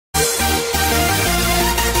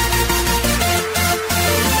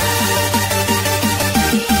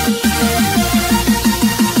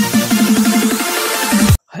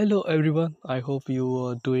Hello everyone, I hope you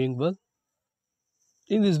are doing well.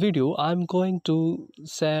 In this video, I'm going to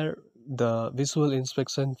share the visual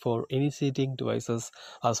inspection for initiating devices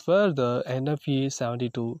as per the NFPA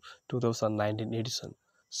 72 2019 edition.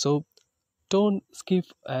 So don't skip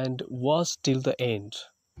and watch till the end.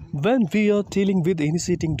 When we are dealing with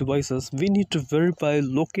initiating devices, we need to verify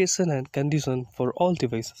location and condition for all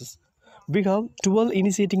devices. We have 12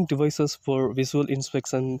 initiating devices for visual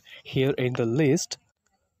inspection here in the list.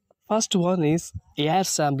 First one is air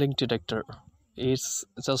sampling detector. It's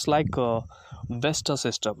just like a VESDA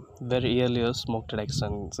system, very earlier smoke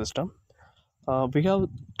detection system. We have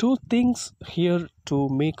two things here to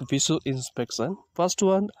make visual inspection. First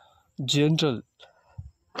one, general.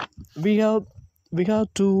 We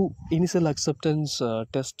have two initial acceptance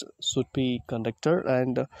test should be conducted,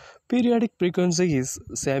 and periodic frequency is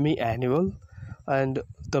semi-annual, and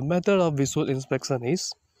the method of visual inspection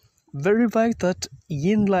is verify that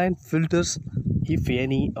inline filters, if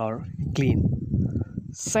any, are clean.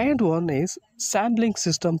 Second one is sampling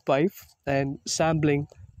system pipe and sampling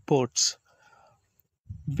ports.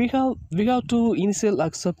 We have to initial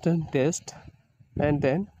acceptance test and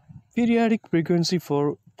then periodic frequency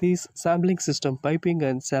for these sampling system piping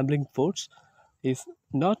and sampling ports is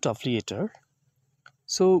not affiliated.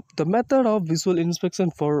 So the method of visual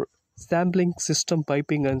inspection for sampling system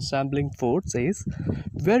piping and sampling ports is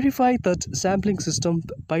verify that sampling system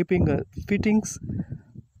piping fittings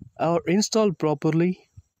are installed properly,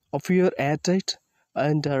 appear airtight,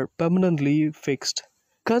 and are permanently fixed.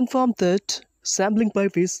 Confirm that sampling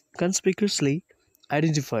pipe is conspicuously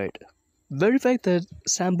identified. Verify that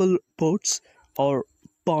sample ports or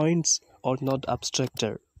points are not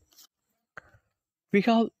obstructed. We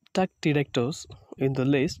have duct detectors in the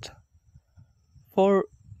list. For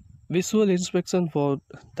visual inspection for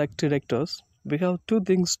duct detectors, we have two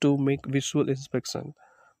things to make visual inspection.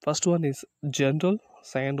 First one is general,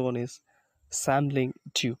 second one is sampling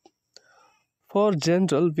tube. For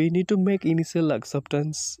general, we need to make initial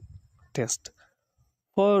acceptance test.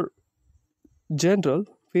 For general,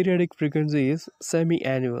 periodic frequency is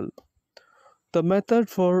semi-annual. The method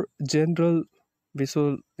for general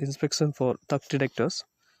visual inspection for duct detectors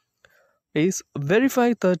is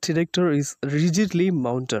verify the detector is rigidly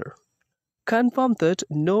mounted. Confirm that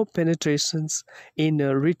no penetrations in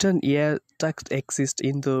a return air duct exist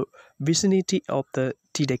in the vicinity of the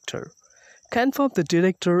detector. Confirm the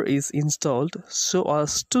detector is installed so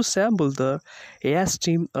as to sample the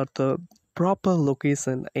airstream at the proper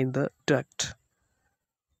location in the duct.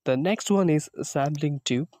 The next one is sampling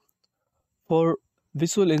tube. For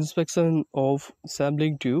visual inspection of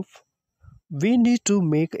sampling tube, we need to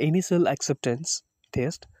make initial acceptance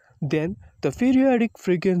test. Then the periodic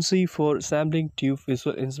frequency for sampling tube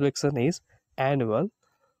visual inspection is annual.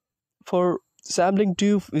 For sampling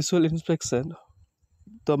tube visual inspection,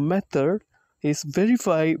 the method is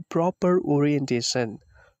verify proper orientation.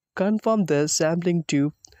 Confirm the sampling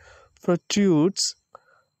tube protrudes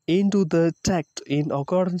into the duct in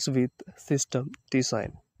accordance with system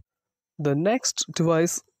design. The next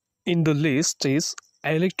device in the list is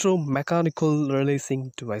electromechanical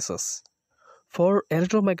releasing devices. For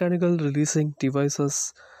electromechanical releasing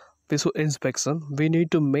devices visual inspection, we need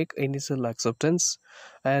to make initial acceptance,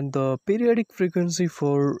 and the periodic frequency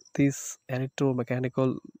for this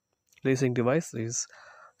electromechanical releasing device is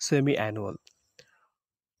semi-annual.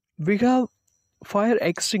 We have fire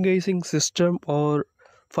extinguishing system or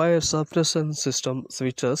fire suppression system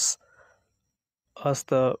switches as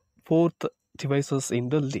the fourth devices in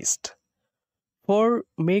the list. For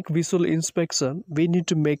make visual inspection, we need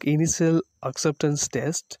to make initial acceptance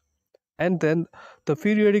test, and then the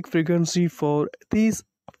periodic frequency for these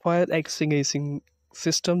fire extinguishing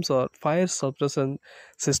systems or fire suppression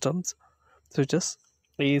systems switches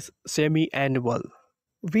is semi-annual.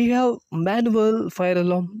 We have manual fire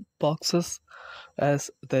alarm boxes as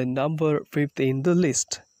the number fifth in the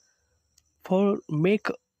list. For make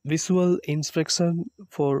visual inspection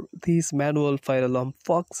for these manual fire alarm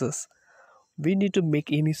boxes, we need to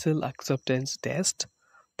make initial acceptance test.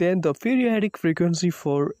 Then the periodic frequency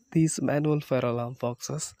for these manual fire alarm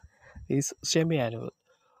boxes is semi-annual.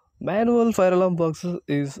 Manual fire alarm boxes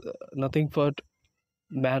is nothing but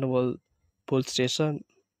manual pull station.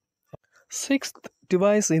 Sixth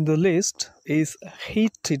device in the list is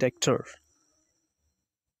heat detector.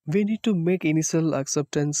 We need to make initial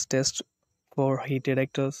acceptance test for heat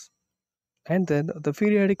detectors, and then the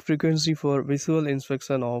periodic frequency for visual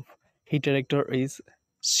inspection of heat detector is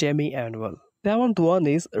semi-annual. Seventh one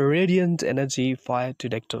is radiant energy fire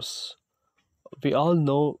detectors. We all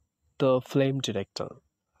know the flame detector.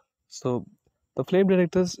 So The flame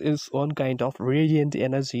detectors is one kind of radiant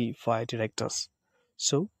energy fire detectors.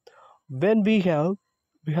 So when we have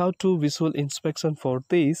to visual inspection for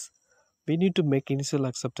this, we need to make initial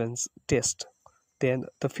acceptance test. Then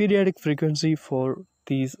the periodic frequency for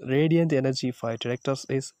these radiant energy fire detectors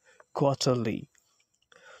is quarterly.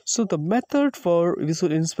 So the method for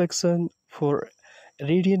visual inspection for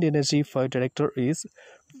radiant energy fire detector is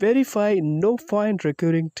verify no point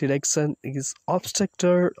recurring detection is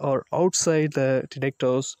obstructed or outside the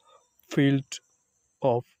detector's field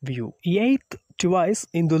of view. Eighth device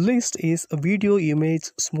in the list is video,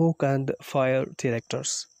 image, smoke and fire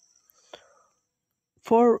detectors.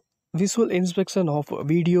 For visual inspection of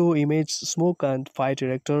video, image, smoke and fire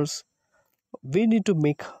detectors, we need to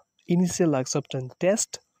make initial acceptance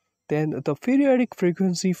test. Then the periodic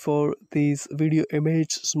frequency for these video,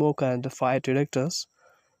 image, smoke and fire detectors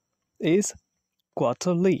is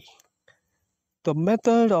quarterly. The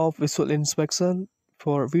method of visual inspection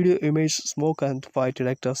for video, image, smoke and fire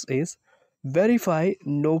detectors is verify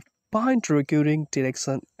no point recurring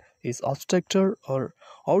detection is obstructed or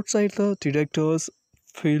outside the detector's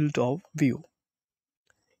field of view.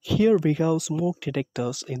 Here we have smoke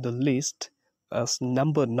detectors in the list as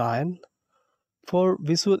number 9. For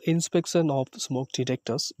visual inspection of smoke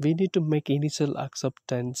detectors, we need to make initial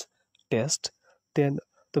acceptance test. Then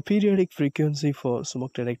the periodic frequency for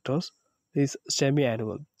smoke detectors is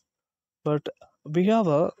semi-annual. But we have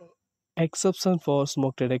a exception for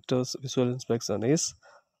smoke detectors visual inspection is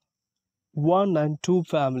 1 and 2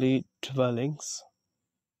 family dwellings.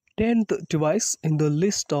 10th device in the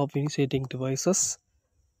list of initiating devices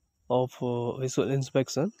of visual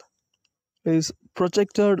inspection is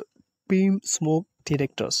projected beam smoke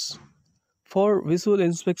detectors. For visual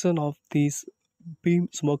inspection of these beam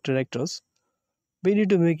smoke detectors, we need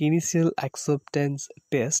to make initial acceptance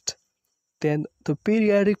test. Then the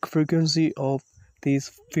periodic frequency of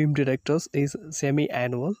these beam detectors is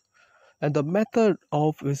semi-annual, and the method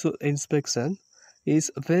of visual inspection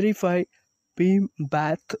is verify beam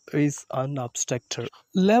path is unobstructed.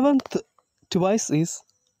 11th device is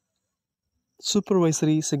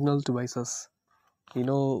supervisory signal devices.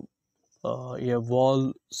 A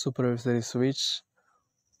wall supervisory switch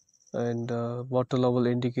and water level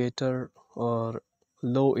indicator or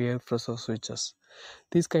low air pressure switches.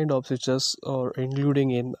 These kind of switches are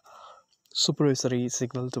including in supervisory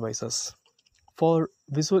signal devices. For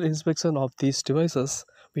visual inspection of these devices,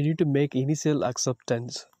 we need to make initial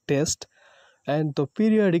acceptance test and the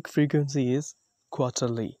periodic frequency is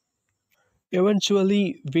quarterly.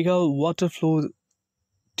 Eventually, we have WaterFlow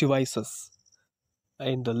devices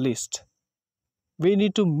in the list. We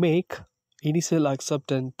need to make initial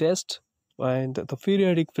acceptance test and the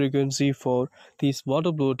periodic frequency for these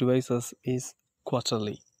WaterFlow devices is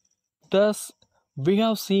quarterly. Thus, we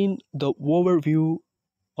have seen the overview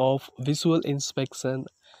of visual inspection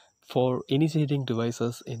for initiating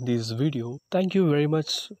devices in this video. Thank you very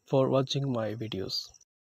much for watching my videos.